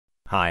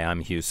Hi,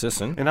 I'm Hugh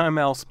Sisson. And I'm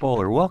Al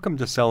Spoler. Welcome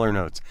to Cellar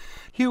Notes.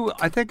 Hugh,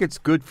 I think it's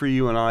good for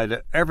you and I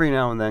to every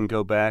now and then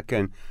go back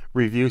and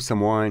review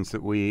some wines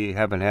that we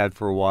haven't had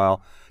for a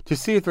while to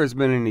see if there's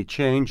been any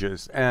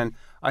changes. And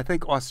I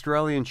think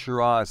Australian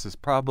Shiraz is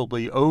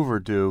probably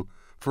overdue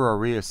for a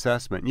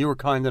reassessment. You were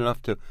kind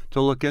enough to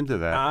look into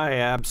that.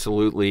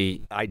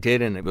 I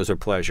did, and it was a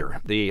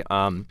pleasure. The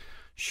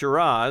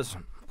Shiraz,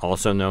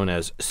 also known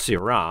as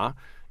Syrah,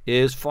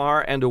 is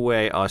far and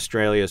away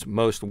Australia's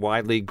most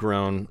widely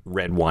grown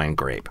red wine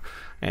grape.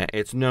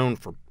 It's known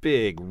for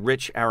big,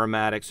 rich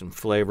aromatics and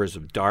flavors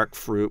of dark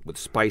fruit with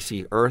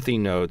spicy, earthy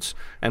notes,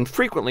 and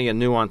frequently a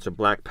nuance of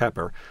black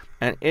pepper.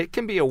 And it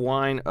can be a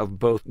wine of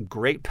both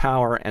great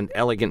power and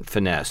elegant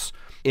finesse.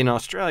 In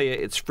Australia,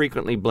 it's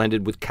frequently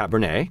blended with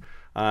Cabernet,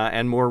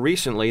 and more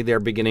recently, they're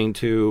beginning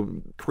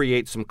to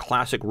create some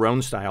classic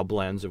Rhone-style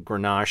blends of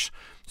Grenache,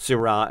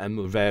 Syrah, and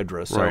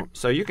Mourvèdre.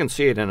 So you can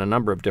see it in a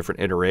number of different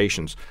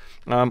iterations.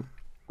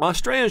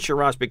 Australian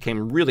Shiraz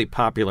became really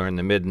popular in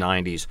the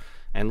mid-'90s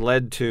and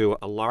led to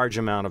a large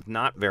amount of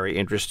not very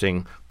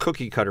interesting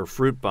cookie-cutter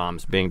fruit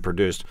bombs being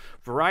produced.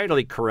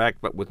 Varietally correct,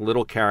 but with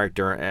little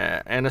character.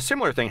 And a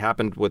similar thing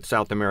happened with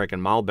South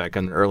American Malbec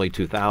in the early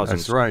 2000s.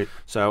 That's right.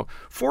 So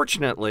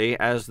fortunately,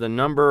 as the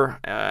number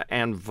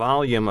and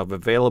volume of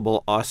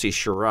available Aussie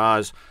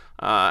Shiraz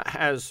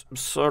has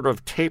sort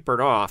of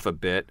tapered off a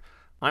bit,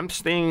 I'm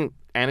seeing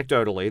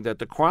anecdotally that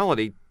the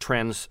quality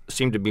trends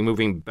seem to be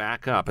moving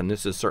back up, and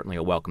this is certainly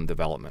a welcome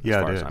development as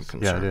far as I'm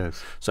concerned. Yeah, it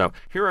is. So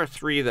here are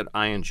three that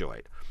I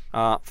enjoyed.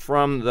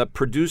 From the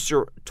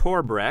producer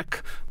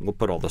Torbreck, we'll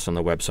put all this on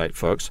the website,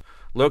 folks,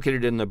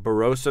 located in the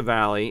Barossa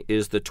Valley,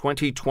 is the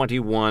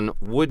 2021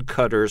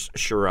 Woodcutters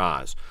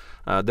Shiraz.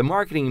 The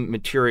marketing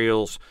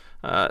materials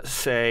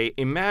say,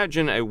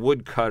 imagine a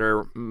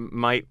woodcutter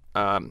might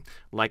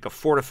like a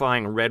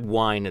fortifying red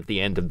wine at the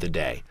end of the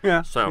day.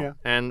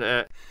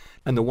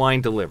 And the wine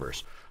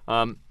delivers.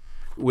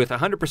 With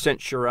 100%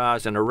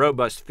 Shiraz and a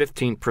robust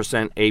 15%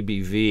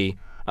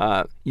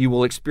 ABV, you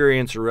will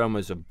experience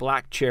aromas of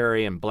black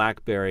cherry and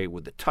blackberry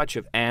with a touch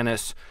of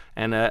anise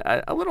and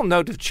a little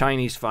note of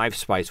Chinese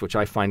five-spice, which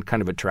I find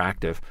kind of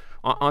attractive.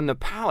 On the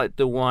palate,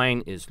 the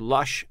wine is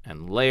lush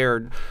and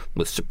layered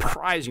with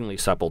surprisingly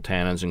supple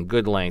tannins and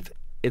good length.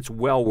 It's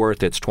well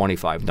worth its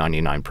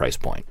 $25.99 price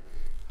point.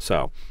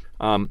 So,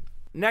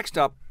 next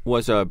up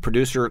was a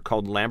producer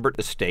called Lambert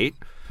Estate,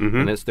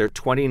 and it's their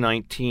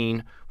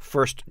 2019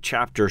 First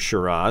Chapter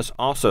Shiraz,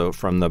 also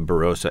from the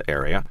Barossa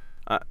area.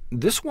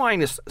 This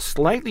wine is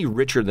slightly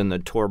richer than the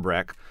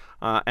Torbreck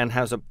and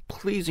has a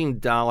pleasing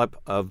dollop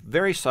of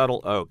very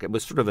subtle oak. It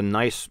was sort of a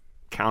nice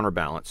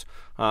counterbalance.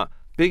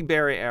 Big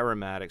berry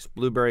aromatics,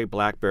 blueberry,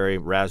 blackberry,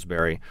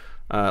 raspberry,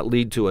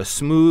 lead to a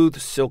smooth,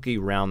 silky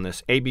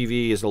roundness.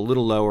 ABV is a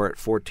little lower at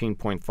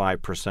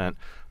 14.5%.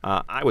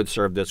 I would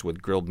serve this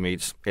with grilled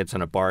meats. It's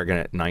in a bargain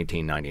at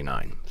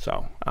 $19.99.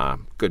 So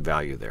good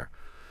value there.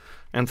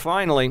 And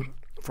finally,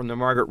 from the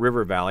Margaret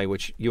River Valley,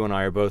 which you and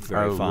I are both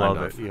very fond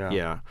of.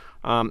 Yeah.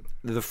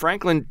 The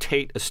Franklin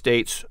Tate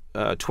Estates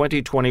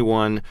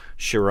 2021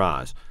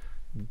 Shiraz.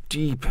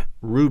 Deep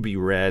ruby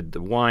red.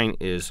 The wine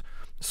is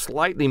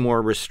slightly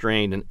more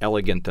restrained and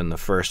elegant than the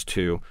first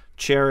two.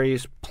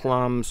 Cherries,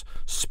 plums,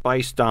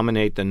 spice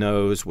dominate the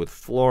nose with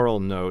floral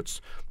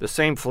notes. The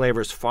same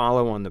flavors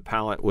follow on the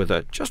palate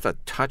with just a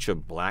touch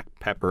of black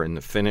pepper in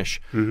the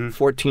finish.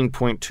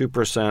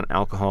 14.2%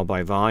 alcohol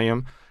by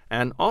volume,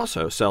 and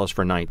also sells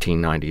for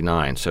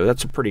 $19.99. So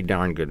that's a pretty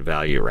darn good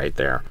value right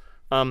there.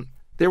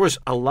 There was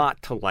a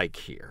lot to like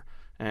here.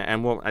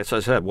 And as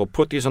I said, we'll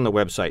put these on the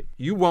website.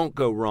 You won't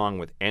go wrong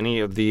with any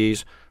of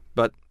these.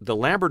 But the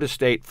Lambert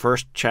Estate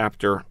First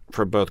Chapter,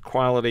 for both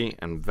quality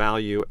and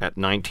value at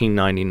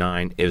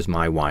 $19.99, is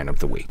my wine of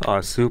the week.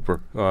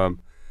 Super.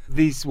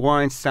 These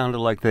wines sounded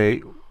like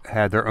they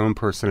had their own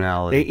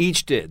personality. They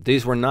each did.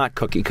 These were not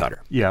cookie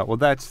cutter. Yeah, well,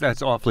 that's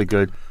awfully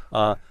good.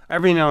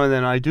 Every now and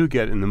then I do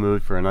get in the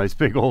mood for a nice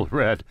big old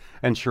red,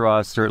 and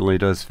Shiraz certainly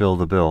does fill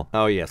the bill.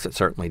 Oh, yes, it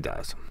certainly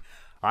does.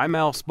 I'm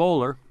Al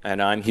Spoler.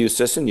 And I'm Hugh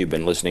Sisson. You've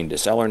been listening to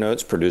Cellar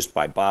Notes, produced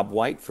by Bob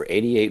White for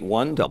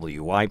 88.1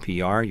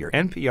 WYPR, your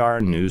NPR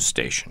news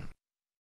station.